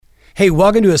Hey,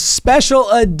 welcome to a special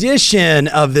edition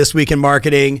of This Week in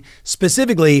Marketing,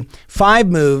 specifically 5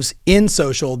 moves in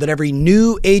social that every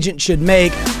new agent should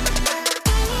make.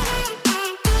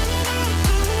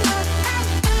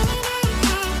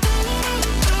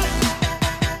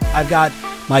 I've got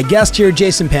my guest here,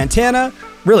 Jason Pantana,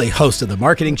 really host of the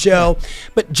marketing show.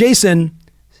 But Jason,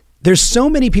 there's so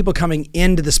many people coming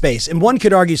into the space, and one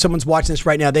could argue someone's watching this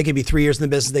right now. They could be 3 years in the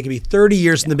business. They could be 30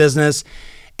 years in the business.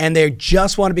 And they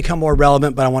just want to become more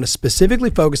relevant, but I want to specifically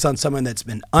focus on someone that's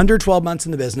been under 12 months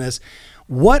in the business.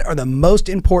 What are the most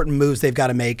important moves they've got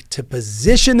to make to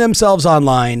position themselves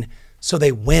online so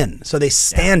they win, so they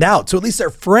stand out, so at least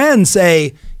their friends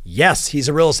say, yes, he's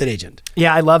a real estate agent?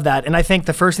 Yeah, I love that. And I think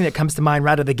the first thing that comes to mind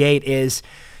right out of the gate is,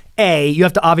 you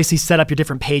have to obviously set up your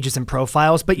different pages and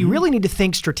profiles, but you really need to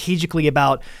think strategically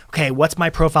about, okay, what's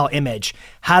my profile image?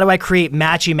 How do I create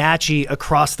matchy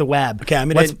across the web? Okay, I'm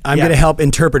gonna help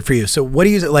interpret for you. So what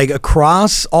do you like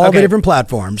across all the different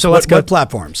platforms? So let's go. What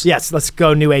platforms? Yes, let's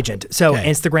go new agent. So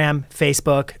Instagram,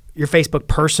 Facebook, your Facebook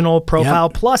personal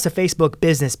profile, plus a Facebook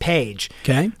business page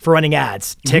for running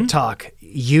ads, TikTok,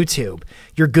 YouTube,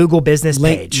 your Google business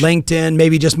page, LinkedIn,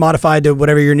 maybe just modified to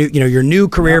whatever your new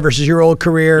career versus your old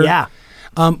career. Yeah.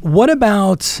 What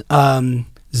about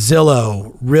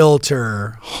Zillow,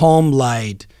 Realtor,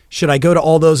 HomeLight? Should I go to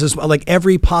all those as well? Like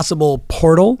every possible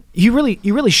portal? You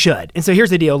really should. And so here's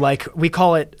the deal. Like we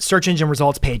call it search engine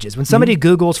results pages. When somebody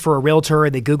Googles for a realtor,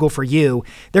 they Google for you,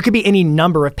 there could be any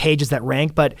number of pages that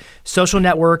rank, but social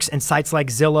networks and sites like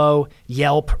Zillow,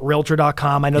 Yelp,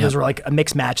 Realtor.com, I know those are like a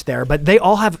mixed match there, but they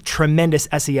all have tremendous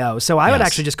SEO. So I would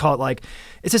actually just call it like,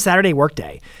 it's a Saturday work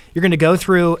day. You're going to go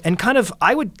through and kind of,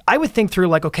 I would think through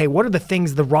like, okay, what are the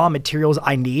things, the raw materials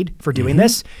I need for doing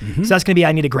this? So that's going to be,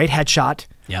 I need a great headshot.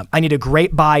 I need a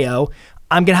great bio.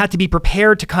 I'm going to have to be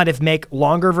prepared to kind of make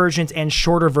longer versions and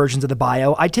shorter versions of the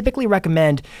bio. I typically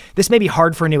recommend, this may be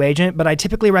hard for a new agent, but I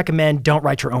typically recommend don't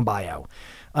write your own bio.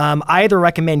 I either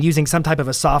recommend using some type of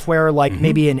a software like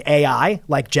maybe an AI,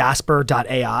 like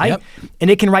Jasper.ai, and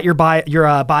it can write your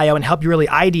bio and help you really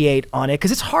ideate on it,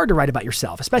 because it's hard to write about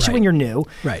yourself, especially when you're new.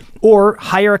 Or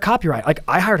hire a copywriter. Like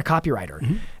I hired a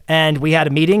copywriter, and we had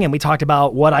a meeting and we talked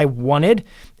about what I wanted.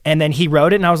 And then he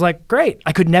wrote it, and I was like, great.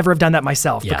 I could never have done that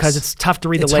myself because it's tough to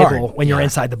read the label when you're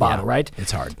inside the bottle, right?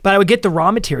 It's hard. But I would get the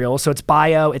raw material, so it's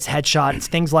bio, it's headshot, it's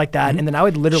things like that, and then I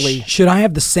would literally... Should I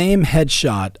have the same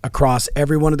headshot across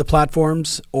every one of the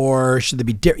platforms, or should they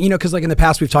be different? Because like in the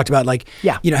past we've talked about like,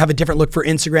 have a different look for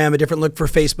Instagram, a different look for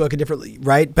Facebook, a different,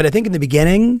 right? But I think in the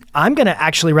beginning... I'm going to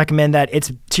actually recommend that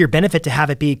it's to your benefit to have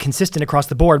it be consistent across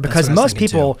the board, because most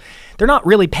people, they're not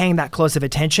really paying that close of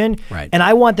attention, and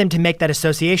I want them to make that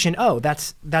association. Oh,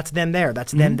 that's them there.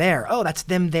 That's them there. Oh, that's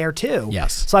them there too.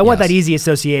 So I want that easy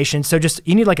association. So just,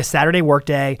 you need like a Saturday work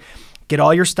day, get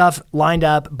all your stuff lined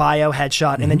up, bio,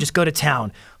 headshot, and then just go to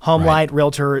town. HomeLight,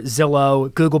 Realtor,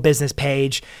 Zillow, Google business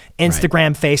page,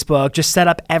 Instagram, Facebook. Just set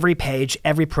up every page,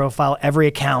 every profile, every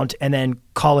account, and then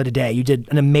call it a day. You did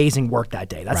an amazing work that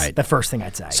day. That's the first thing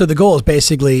I'd say. So the goal is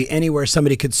basically anywhere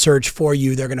somebody could search for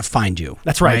you, they're going to find you.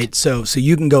 That's right. So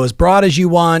you can go as broad as you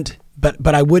want.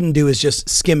 But I wouldn't do is just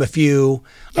skim a few.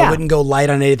 I wouldn't go light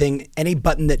on anything. Any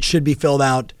button that should be filled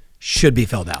out should be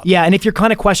filled out. Yeah, and if you're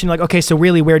kind of questioning like, okay, so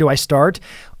really where do I start?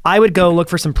 I would go look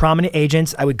for some prominent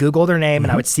agents. I would Google their name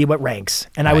and I would see what ranks.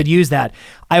 And I would use that.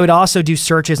 I would also do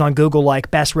searches on Google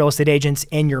like best real estate agents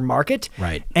in your market.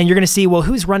 And you're going to see, well,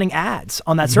 who's running ads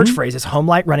on that search phrase? Is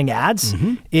HomeLight running ads?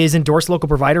 Is endorsed local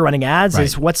provider running ads?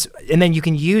 And then you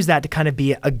can use that to kind of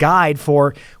be a guide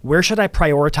for where should I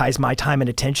prioritize my time and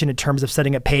attention in terms of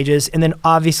setting up pages. And then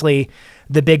obviously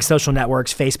the big social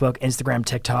networks, Facebook, Instagram,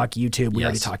 TikTok, YouTube, we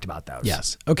already talked about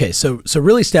those. Okay, so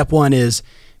really step one is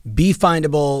be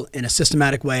findable in a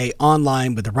systematic way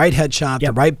online with the right headshot,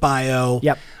 the right bio.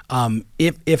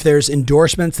 If there's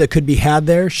endorsements that could be had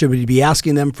there, should we be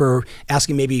asking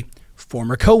maybe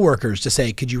former coworkers to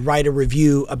say, could you write a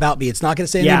review about me? It's not going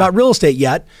to say anything about real estate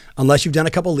yet, unless you've done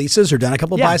a couple leases or done a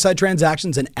couple buy-side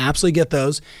transactions, and absolutely get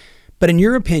those. But in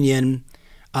your opinion,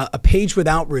 a page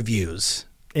without reviews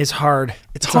is hard.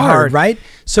 It's hard, right?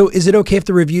 So is it okay if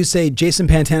the reviews say Jason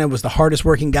Pantana was the hardest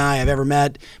working guy I've ever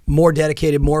met, more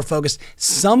dedicated, more focused,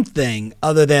 something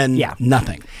other than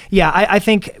nothing? Yeah, I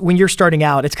think when you're starting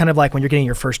out, it's kind of like when you're getting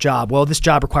your first job. Well, this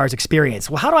job requires experience.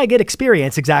 Well, how do I get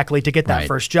experience exactly to get that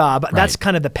first job? That's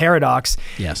kind of the paradox.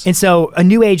 And so a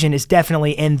new agent is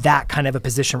definitely in that kind of a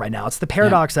position right now. It's the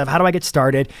paradox of how do I get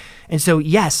started? And so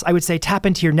yes, I would say tap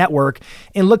into your network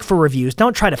and look for reviews.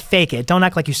 Don't try to fake it. Don't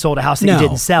act like you sold a house that you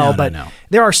didn't sell, No, but no.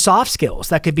 there are soft skills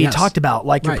that could be Yes. talked about,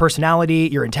 like your Right. personality,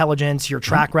 your intelligence, your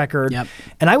track record. Yep.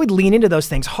 And I would lean into those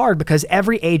things hard because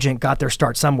every agent got their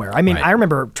start somewhere. I mean, Right. I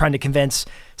remember trying to convince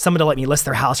someone to let me list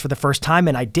their house for the first time,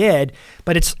 and I did,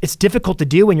 but it's difficult to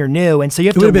do when you're new, and so you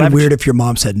have It to would have been leverage- weird if your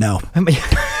mom said no.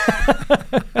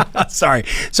 Sorry,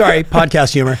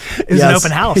 podcast humor. It was an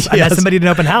open house. I met somebody at an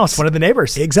open house, one of the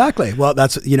neighbors. Exactly. Well,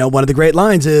 that's, one of the great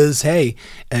lines is, hey,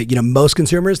 most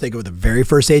consumers, they go with the very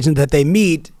first agent that they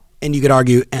meet, and you could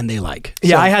argue, and they like.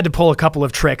 Yeah, So- I had to pull a couple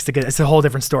of tricks to get. It's a whole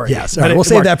different story. Yes. But All right, we'll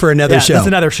save that for another show. That's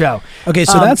another show. Okay,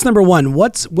 so that's number one.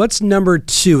 What's number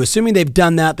two? Assuming they've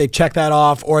done that, they've checked that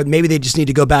off, or maybe they just need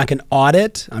to go back and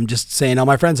audit. I'm just saying, all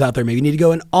my friends out there, maybe you need to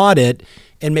go and audit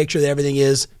and make sure that everything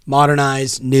is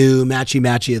modernized, new,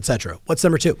 matchy, etc. What's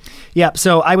number two? Yeah.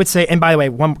 So I would say, and by the way,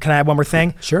 can I add one more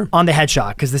thing? Sure. On the headshot,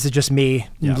 because this is just me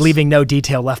leaving no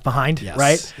detail left behind.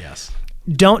 Right. Yes.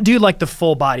 Don't do like the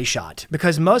full body shot,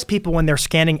 because most people, when they're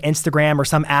scanning Instagram or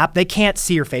some app, they can't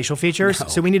see your facial features. No.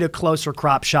 So we need a closer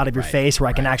crop shot of your face where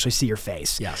I can actually see your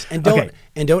face. Yes. And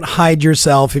don't hide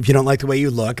yourself if you don't like the way you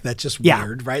look. That's just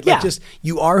weird, right? Yeah.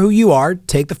 You are who you are.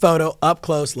 Take the photo up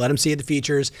close. Let them see the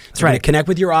features. They're going to right. connect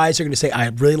with your eyes. They're going to say, I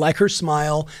really like her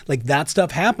smile. Like that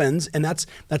stuff happens. And that's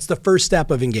the first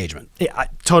step of engagement. Yeah,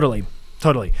 totally.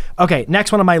 Okay,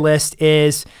 next one on my list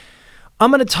is I'm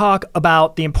going to talk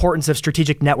about the importance of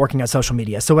strategic networking on social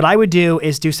media. So what I would do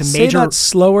is do some Say that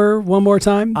slower one more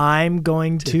time. I'm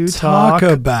going to talk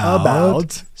talk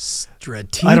about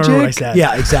strategic. I don't know what I said.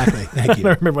 Yeah, exactly. Thank I you.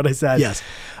 don't remember what I said. Yes.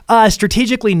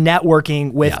 Strategically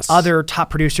networking with Yes. other top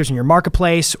producers in your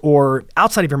marketplace or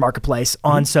outside of your marketplace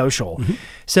on social. Mm-hmm.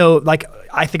 So like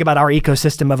I think about our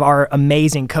ecosystem of our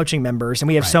amazing coaching members, and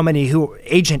we have so many who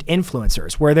agent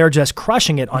influencers where they're just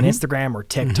crushing it on Instagram or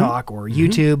TikTok or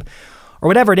YouTube or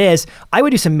whatever it is. I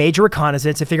would do some major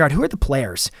reconnaissance and figure out who are the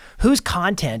players, whose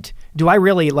content do I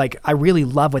really like. I really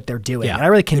love what they're doing. Yeah. And I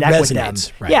really It connect with them.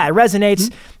 resonates, right. Yeah, it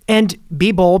resonates. And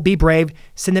be bold, be brave,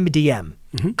 send them a DM,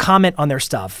 comment on their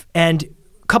stuff. And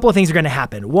a couple of things are going to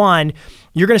happen. One,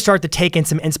 you're going to start to take in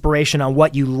some inspiration on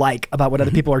what you like about what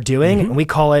other people are doing. And we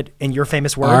call it, in your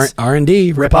famous words,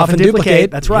 R&D, rip off and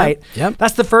duplicate. That's right. Yep.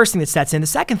 That's the first thing that sets in. The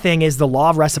second thing is the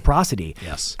law of reciprocity.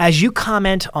 Yes. As you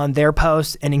comment on their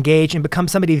posts and engage and become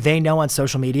somebody they know on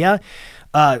social media,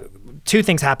 two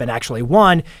things happen actually.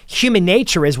 One, human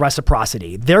nature is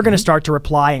reciprocity. They're going to start to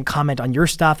reply and comment on your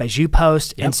stuff as you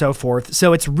post and so forth.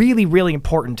 So it's really, really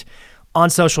important on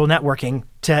social networking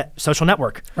to social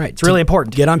network. Right. It's really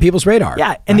important. Get on people's radar.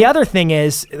 Yeah. And the other thing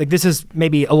is, like, this is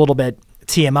maybe a little bit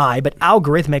TMI, but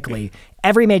algorithmically,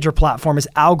 every major platform is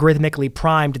algorithmically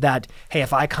primed that, hey,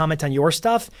 if I comment on your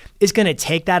stuff, it's going to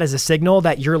take that as a signal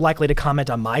that you're likely to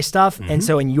comment on my stuff. And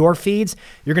so in your feeds,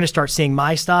 you're going to start seeing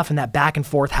my stuff, and that back and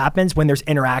forth happens when there's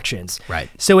interactions.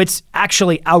 Right. So it's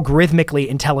actually algorithmically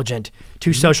intelligent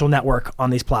to social network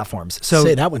on these platforms. So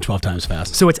Say that one 12 times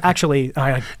fast. So it's actually,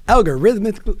 I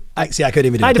Algorithmic. I couldn't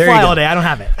even do it. had to There you fly go. all day. I don't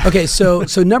have it. Okay, so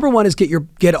number one is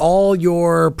get all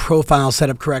your profiles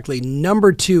set up correctly.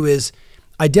 Number two is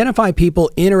identify people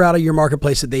in or out of your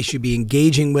marketplace that they should be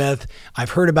engaging with.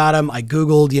 I've heard about them. I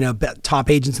Googled,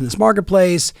 top agents in this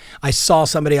marketplace. I saw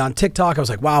somebody on TikTok. I was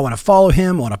like, wow, I want to follow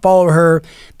him. I want to follow her.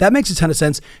 That makes a ton of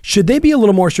sense. Should they be a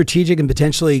little more strategic and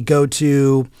potentially go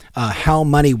to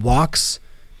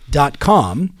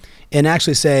howmoneywalks.com and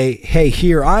actually say, hey,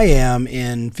 here I am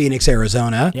in Phoenix,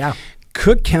 Arizona. Yeah.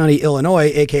 Cook County,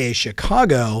 Illinois, aka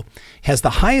Chicago, has the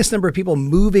highest number of people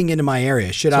moving into my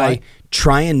area. Should I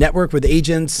try and network with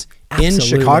agents in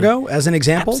Absolutely. Chicago as an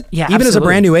example? Yeah, Even as a absolutely.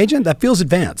 brand new agent, that feels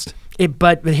advanced.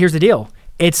 But here's the deal.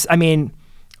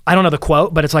 I don't know the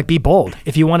quote, but it's like, be bold.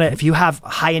 If you have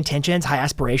high intentions, high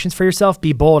aspirations for yourself,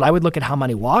 be bold. I would look at How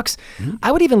Money Walks.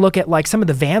 I would even look at like some of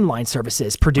the van line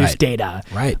services produce Right. data.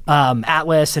 Right.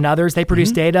 Atlas and others, they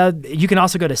produce data. You can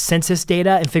also go to census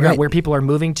data and figure Right. out where people are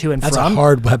moving to and That's from. a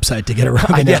hard website to get around.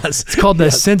 I know. Yes. It's called the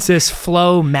Census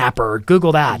Flow Mapper.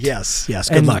 Google that. Yes. Good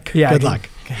And, luck. yeah, Good you luck.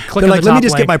 click They're on like, the let me top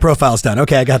just get link. my profiles done.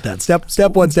 Okay, I got that.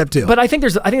 Step one, step two. But I think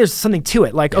there's something to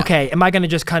it. Like, okay, am I going to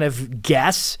just kind of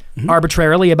guess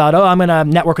arbitrarily about, I'm going to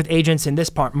network with agents in this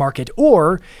market,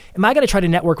 or am I going to try to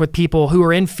network with people who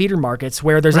are in feeder markets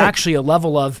where there's Right. actually a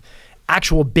level of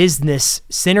actual business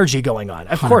synergy going on?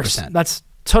 Of course, 100%. that's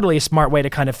totally a smart way to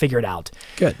kind of figure it out.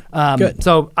 Good. Good.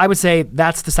 So I would say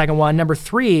that's the second one. Number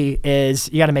 3 is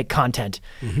you got to make content.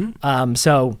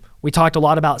 So we talked a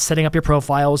lot about setting up your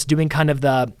profiles, doing kind of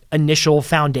the initial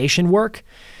foundation work,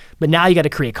 but now you got to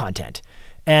create content,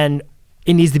 and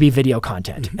it needs to be video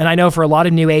content. And I know for a lot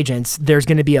of new agents, there's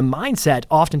going to be a mindset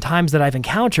oftentimes that I've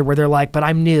encountered where they're like, but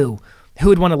I'm new. Who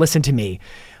would want to listen to me?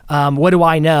 What do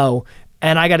I know?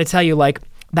 And I got to tell you, like,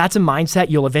 that's a mindset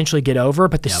you'll eventually get over,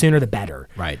 but the sooner the better.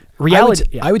 Right.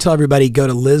 Reality. I would tell everybody, go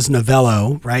to Liz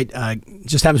Novello, right?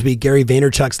 Just happens to be Gary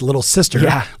Vaynerchuk's little sister,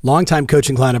 longtime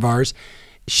coaching client of ours.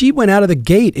 She went out of the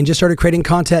gate and just started creating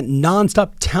content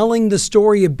nonstop, telling the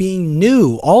story of being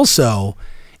new also.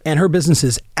 And her business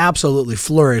has absolutely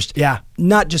flourished. Yeah.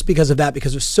 Not just because of that,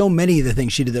 because of so many of the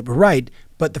things she did that were right.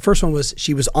 But the first one was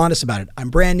she was honest about it. I'm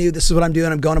brand new. This is what I'm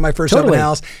doing. I'm going to my first open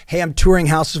house. Hey, I'm touring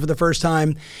houses for the first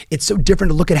time. It's so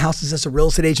different to look at houses as a real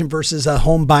estate agent versus a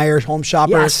home buyer, home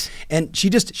shopper. Yes. And she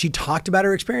talked about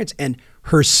her experience, and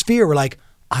her sphere were like,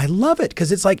 I love it,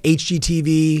 because it's like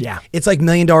HGTV. Yeah. It's like $1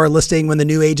 Million Listing when the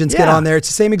new agents get on there. It's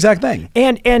the same exact thing.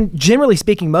 And generally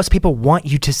speaking, most people want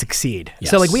you to succeed.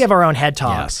 Yes. So like we have our own head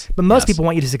talks, but most people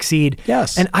want you to succeed.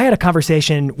 Yes. And I had a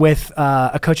conversation with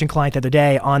a coaching client the other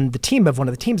day on the team of one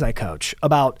of the teams I coach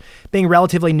about being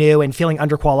relatively new and feeling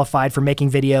underqualified for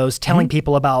making videos, telling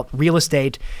people about real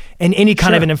estate in any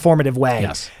kind of an informative way.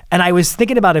 Yes. And I was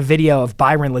thinking about a video of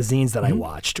Byron Lazine's that I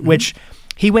watched, which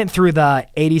he went through the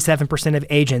 87% of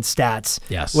agents stats,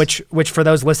 which for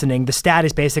those listening, the stat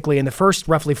is basically in the first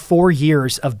roughly 4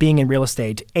 years of being in real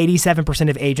estate, 87%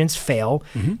 of agents fail,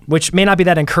 which may not be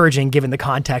that encouraging given the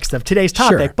context of today's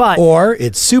topic, but or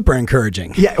it's super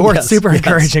encouraging. Yeah, or it's super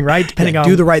encouraging, right? Depending on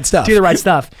do the right stuff. Do the right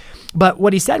stuff. But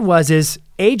what he said is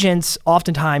agents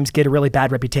oftentimes get a really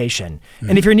bad reputation.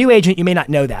 And if you're a new agent, you may not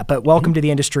know that, but welcome to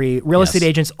the industry. Real estate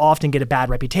agents often get a bad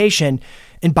reputation.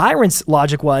 And Byron's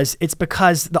logic was it's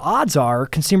because the odds are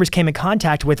consumers came in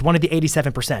contact with one of the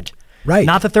 87%. Right.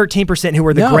 Not the 13% who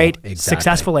were the great,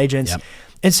 successful agents. Yep.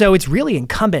 And so it's really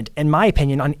incumbent, in my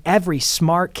opinion, on every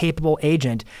smart, capable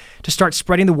agent to start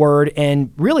spreading the word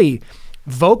and really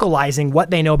vocalizing what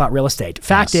they know about real estate.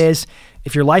 Fact is,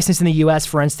 if you're licensed in the U.S.,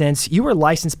 for instance, you are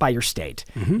licensed by your state.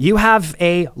 You have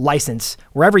a license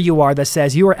wherever you are that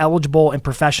says you are eligible and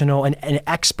professional and an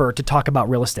expert to talk about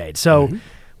real estate. So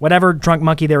whatever drunk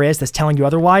monkey there is that's telling you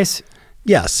otherwise.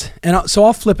 Yes. And so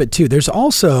I'll flip it too. There's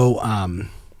also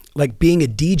like being a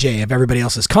DJ of everybody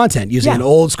else's content using an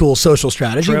old school social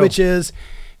strategy, which is,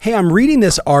 hey, I'm reading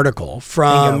this article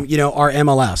from, our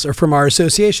MLS or from our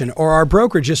association, or our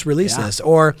broker just released this,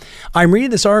 or I'm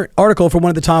reading this article from one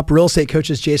of the top real estate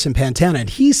coaches, Jason Pantana, and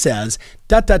he says, ...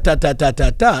 And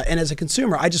as a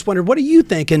consumer, I just wondered, what do you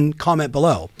think? And comment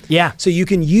below. Yeah. So you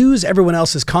can use everyone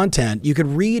else's content. You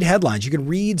can read headlines, you can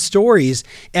read stories,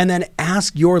 and then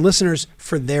ask your listeners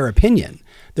for their opinion.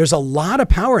 There's a lot of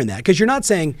power in that, because you're not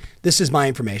saying, this is my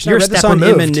information. You're I read this on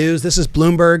Inman News. This is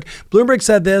Bloomberg. Bloomberg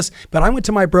said this, but I went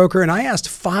to my broker and I asked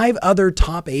 5 other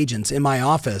top agents in my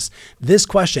office this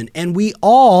question. And we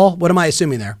all, what am I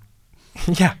assuming there?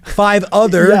 5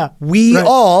 other, we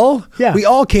all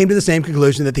came to the same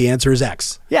conclusion that the answer is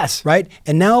X. Yes. Right?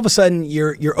 And now all of a sudden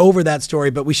you're over that story,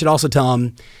 but we should also tell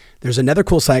them there's another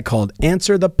cool site called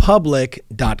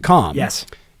answerthepublic.com. Yes.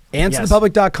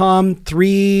 Answerthepublic.com,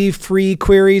 3 free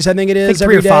queries, I think it is,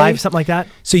 3 or 5, something like that.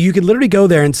 So you can literally go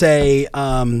there and say,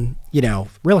 real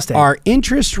estate. Are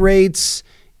interest rates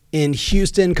in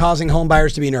Houston causing home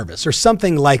buyers to be nervous, or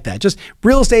something like that? Just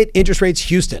real estate interest rates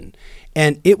Houston.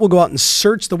 And it will go out and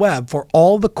search the web for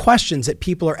all the questions that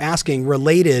people are asking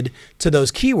related to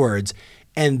those keywords.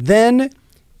 And then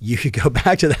you could go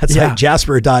back to that site,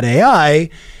 Jasper.ai,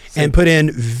 and put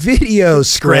in video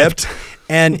script.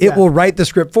 And it will write the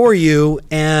script for you.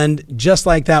 And just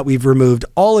like that, we've removed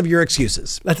all of your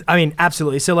excuses.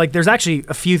 Absolutely. So like, there's actually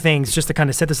a few things just to kind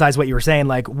of synthesize what you were saying.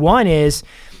 Like, one is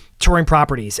touring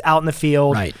properties out in the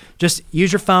field. Right. Just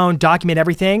use your phone, document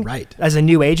everything. Right. As a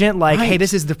new agent, like, hey,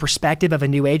 this is the perspective of a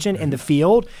new agent in the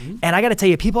field. And I got to tell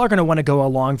you, people are going to want to go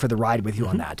along for the ride with you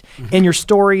on that. In your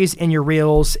stories, in your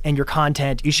reels, in your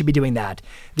content, you should be doing that.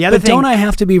 The other thing, don't I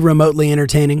have to be remotely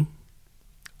entertaining?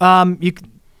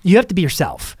 You have to be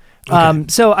yourself.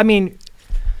 So, I mean,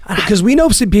 because we know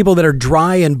some people that are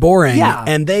dry and boring,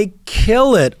 and they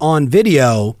kill it on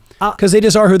video because they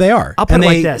just are who they are. I'll put it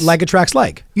like this: like attracts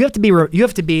like. You have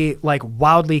to be like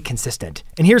wildly consistent,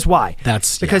 and here's why.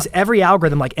 That's because every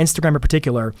algorithm, like Instagram in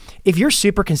particular, if you're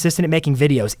super consistent at making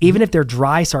videos, even if they're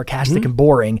dry, sarcastic, and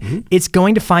boring, it's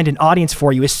going to find an audience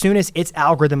for you as soon as its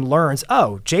algorithm learns,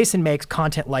 oh, Jason makes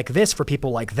content like this for people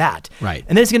like that. Right.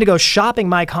 And then it's going to go shopping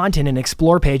my content in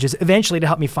explore pages eventually to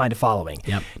help me find a following.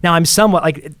 Yep. Now I'm somewhat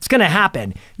like, it's going to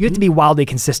happen. You have to be wildly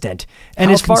consistent.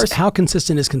 And how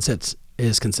consistent is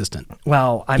consistent?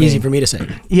 Well, I mean, easy for me to say.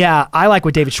 Yeah, I like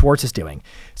what David Schwartz is doing.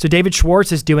 So David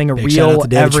Schwartz is doing a Big shout reel out to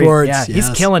David Schwartz. he's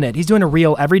killing it. He's doing a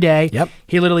reel every day. Yep.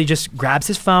 He literally just grabs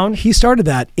his phone. He started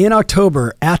that in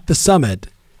October at the summit.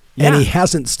 And he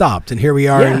hasn't stopped. And here we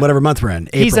are in whatever month we're in,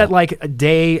 April. He's at like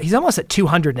he's almost at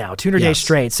 200 now, 200 days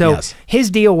straight. So his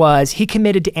deal was he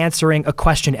committed to answering a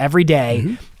question every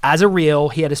day as a reel.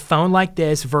 He had his phone like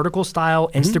this, vertical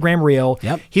style Instagram reel.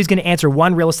 He was going to answer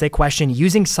one real estate question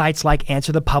using sites like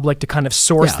Answer the Public to kind of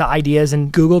source the ideas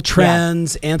and Google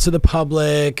Trends, Answer the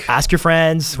Public. Ask your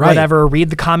friends, whatever, read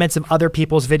the comments of other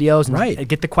people's videos and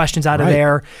get the questions out of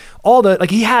there. All the, like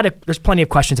there's plenty of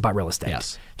questions about real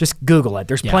estate. Just Google it.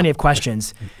 There's plenty of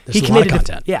questions. There's a lot of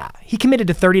content. He committed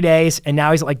to 30 days and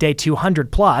now he's at like day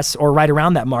 200 plus or right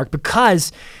around that mark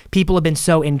because people have been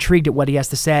so intrigued at what he has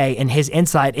to say and his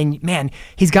insight. And man,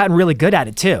 he's gotten really good at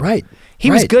it too. He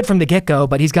was good from the get-go,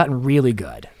 but he's gotten really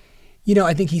good. You know,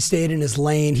 I think he stayed in his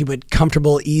lane. He went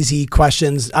comfortable, easy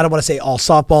questions. I don't want to say all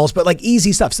softballs, but like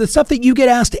easy stuff. So the stuff that you get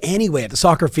asked anyway at the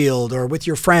soccer field or with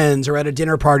your friends or at a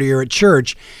dinner party or at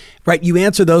church, right? You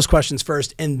answer those questions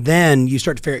first and then you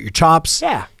start to figure out your chops,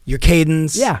 your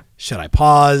cadence. Should I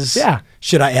pause?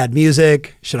 Should I add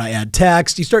music? Should I add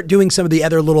text? You start doing some of the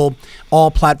other little all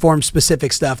platform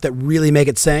specific stuff that really make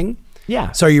it sing.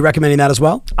 So are you recommending that as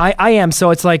well? I am.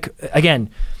 So it's like, again,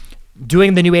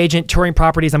 doing the new agent, touring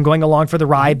properties, I'm going along for the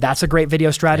ride. That's a great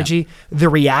video strategy. The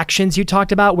reactions you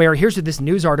talked about where here's what this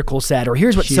news article said, or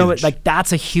here's what, like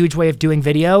that's a huge way of doing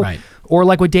video. Or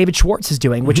like what David Schwartz is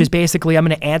doing, which is basically I'm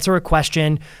going to answer a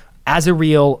question as a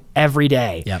reel every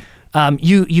day.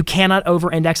 You cannot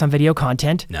over-index on video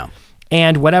content.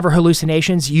 And whatever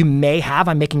hallucinations you may have,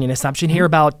 I'm making an assumption here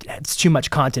about it's too much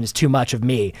content, it's too much of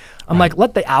me. I'm like,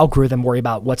 let the algorithm worry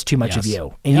about what's too much of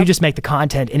you. And you just make the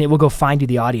content and it will go find you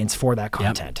the audience for that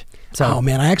content. So, oh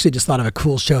man, I actually just thought of a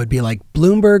cool show. It'd be like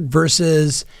Bloomberg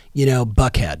versus,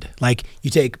 Buckhead. Like you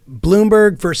take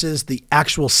Bloomberg versus the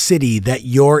actual city that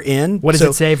you're in. What does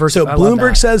it say versus? So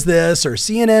Bloomberg says this, or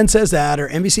CNN says that, or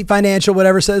NBC Financial,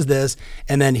 whatever says this,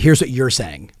 and then here's what you're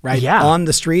saying, right? On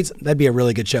the streets. That'd be a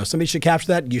really good show. Somebody should capture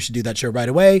that. You should do that show right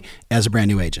away as a brand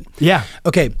new agent.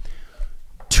 Okay.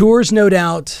 Tours, no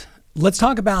doubt. Let's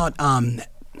talk about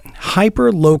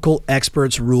hyper local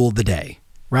experts rule the day.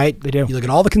 Right? They do. You look at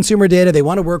all the consumer data. They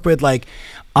want to work with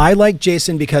I like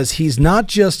Jason because he's not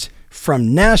just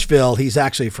from Nashville. He's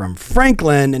actually from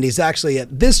Franklin and he's actually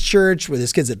at this church with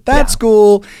his kids at that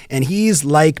school. And he's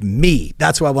like me.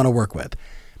 That's who I want to work with.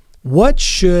 What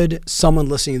should someone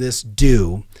listening to this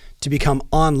do to become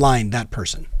online that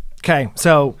person? Okay.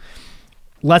 So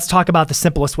let's talk about the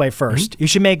simplest way first. You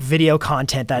should make video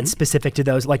content that's specific to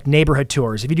those, like neighborhood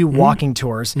tours. If you do walking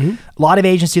tours, a lot of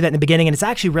agents do that in the beginning, and it's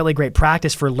actually really great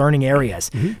practice for learning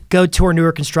areas. Go tour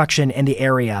newer construction in the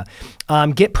area.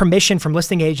 Get permission from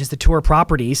listing agents to tour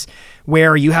properties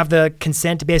where you have the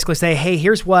consent to basically say, hey,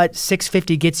 here's what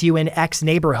 650 gets you in X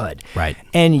neighborhood.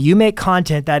 And you make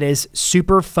content that is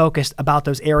super focused about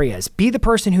those areas. Be the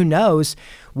person who knows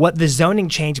what the zoning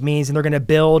change means and they're going to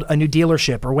build a new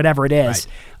dealership or whatever it is.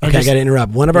 Okay, I got to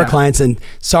interrupt. One of our clients, and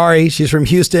sorry, she's from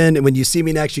Houston, and when you see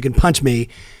me next, you can punch me.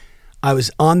 I was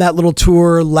on that little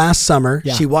tour last summer.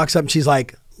 She walks up and she's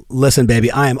like, listen, baby,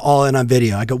 I am all in on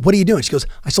video. I go, what are you doing? She goes,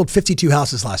 I sold 52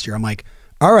 houses last year. I'm like,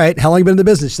 all right, how long have you been in the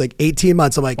business? She's like, 18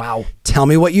 months. I'm like, wow, tell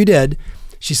me what you did.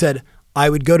 She said, I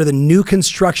would go to the new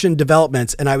construction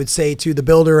developments and I would say to the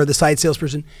builder or the site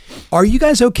salesperson, are you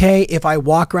guys okay if I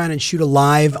walk around and shoot a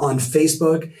live on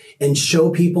Facebook and show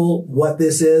people what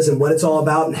this is and what it's all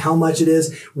about and how much it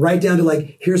is, right down to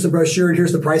like, here's the brochure and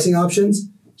here's the pricing options?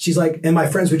 She's like, and my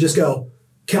friends would just go,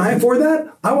 can I afford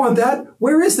that? I want that.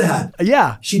 Where is that?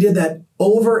 She did that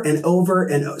over and over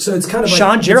and over. So it's kind of like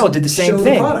Sean Gerald did the same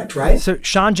thing. The product, right? So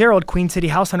Sean Gerald, Queen City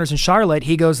House Hunters in Charlotte,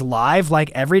 he goes live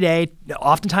like every day,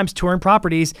 oftentimes touring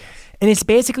properties. And it's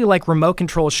basically like remote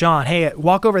control Sean. Hey,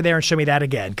 walk over there and show me that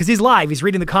again. Because he's live, he's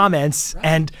reading the comments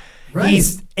and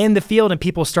he's in the field and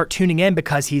people start tuning in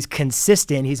because he's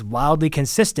consistent. He's wildly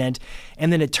consistent.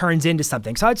 And then it turns into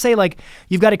something. So I'd say like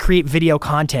you've got to create video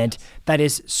content that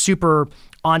is super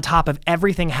on top of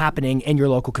everything happening in your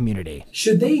local community.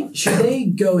 Should they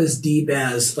go as deep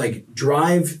as like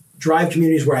drive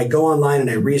communities where I go online and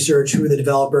I research who are the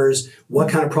developers, what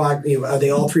kind of product, are they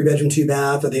all 3-bedroom,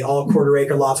 2-bath? Are they all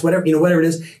quarter-acre lots? Whatever it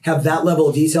is, have that level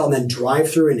of detail and then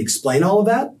drive through and explain all of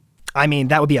that? I mean,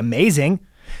 that would be amazing.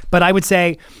 But I would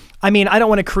say, I don't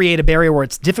want to create a barrier where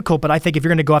it's difficult, but I think if you're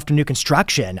going to go after new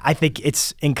construction, I think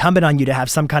it's incumbent on you to have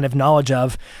some kind of knowledge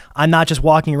of, I'm not just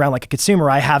walking around like a consumer,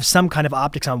 I have some kind of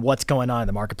optics on what's going on in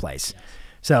the marketplace.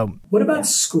 So what about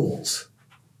schools?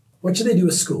 What should they do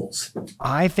with schools?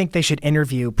 I think they should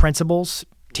interview principals,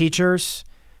 teachers,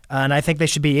 And I think they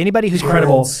should be anybody who's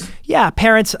Parents. credible. Yeah,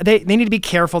 parents, they need to be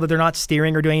careful that they're not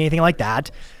steering or doing anything like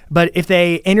that. But if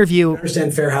they interview...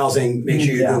 Understand fair housing, make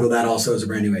sure you Google that also as a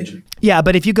brand new agent. Yeah,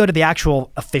 but if you go to the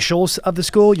actual officials of the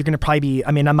school, you're going to probably be,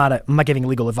 I mean, I'm not giving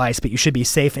legal advice, but you should be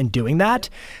safe in doing that.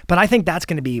 But I think that's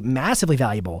going to be massively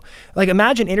valuable. Like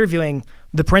imagine interviewing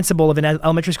the principal of an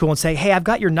elementary school and say, hey, I've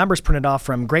got your numbers printed off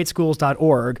from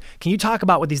greatschools.org. Can you talk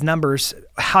about what these numbers,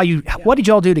 what did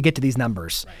y'all do to get to these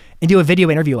numbers? And do a video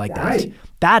interview like that.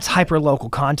 That's hyper-local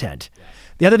content.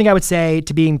 The other thing I would say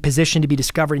to being positioned to be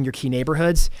discovered in your key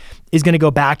neighborhoods is going to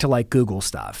go back to like Google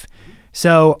stuff.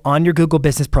 So on your Google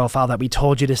business profile that we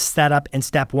told you to set up in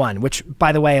step 1, which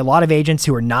by the way, a lot of agents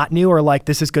who are not new are like,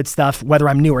 this is good stuff, whether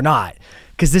I'm new or not,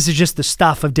 because this is just the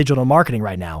stuff of digital marketing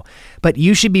right now. But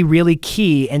you should be really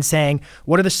key in saying,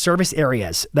 what are the service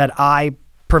areas that I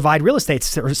provide real estate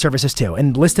services to,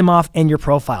 and list them off in your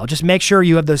profile. Just make sure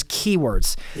you have those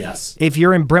keywords. Yes. If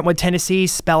you're in Brentwood, Tennessee,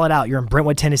 spell it out. You're in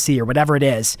Brentwood, Tennessee, or whatever it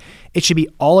is. It should be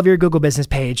all over your Google business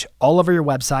page, all over your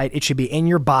website. It should be in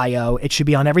your bio. It should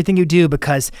be on everything you do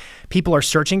because people are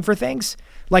searching for things.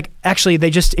 Like actually, they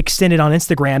just extended on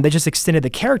Instagram, they just extended the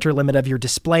character limit of your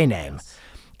display name.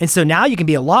 And so now you can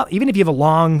be even if you have a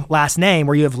long last name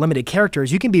where you have limited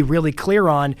characters, you can be really clear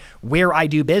on where I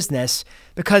do business.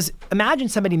 Because imagine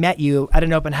somebody met you at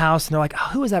an open house and they're like, oh,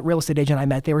 who was that real estate agent I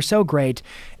met? They were so great.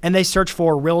 And they search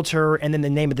for realtor and then the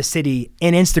name of the city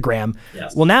in Instagram.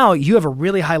 Yes. Well, now you have a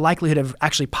really high likelihood of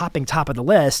actually popping top of the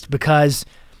list because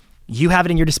you have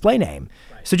it in your display name.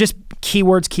 Right. So just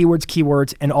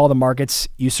keywords, and all the markets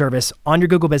you service on your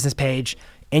Google business page,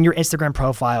 in your Instagram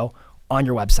profile, on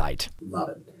your website. Love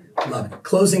it. Love it.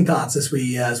 Closing thoughts as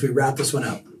we wrap this one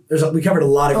up. We covered a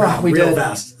lot of ground real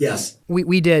fast. Yes.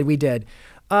 We did.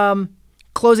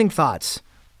 Closing thoughts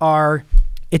are,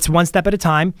 it's one step at a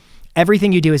time.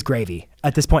 Everything you do is gravy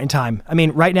at this point in time. I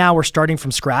mean, right now we're starting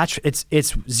from scratch. It's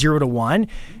 0 to 1.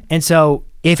 And so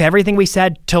if everything we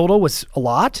said total was a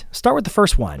lot, start with the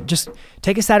first one. Just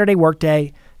take a Saturday work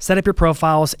day, set up your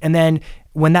profiles, and then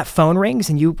when that phone rings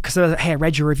and hey, I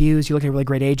read your reviews, you look at a really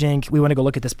great agent, we want to go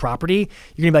look at this property,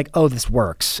 you're gonna be like, oh, this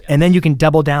works. And then you can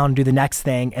double down and do the next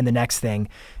thing and the next thing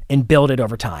and build it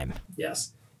over time.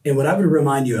 Yes. And what I would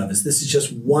remind you of is this is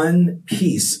just one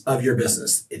piece of your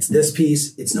business. It's this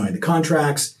piece, it's knowing the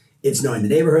contracts, it's knowing the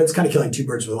neighborhoods, kind of killing two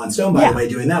birds with one stone, by the way,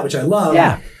 doing that, which I love.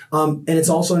 Yeah. And it's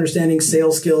also understanding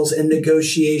sales skills and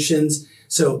negotiations.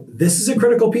 So this is a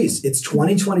critical piece. It's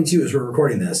 2022 as we're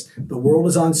recording this. The world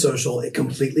is on social. It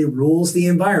completely rules the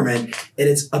environment. And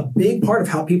it's a big part of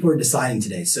how people are deciding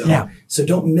today. So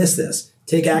don't miss this.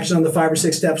 Take action on the 5 or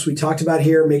 6 steps we talked about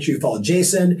here. Make sure you follow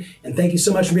Jason. And thank you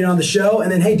so much for being on the show.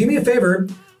 And then, hey, do me a favor.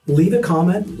 Leave a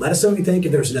comment. Let us know what you think.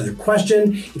 If there's another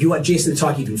question, if you want Jason to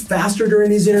talk even faster during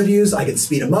these interviews, I can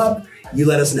speed him up. You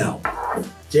let us know.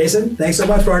 Jason, thanks so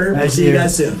much, partner. We'll see you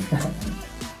guys soon.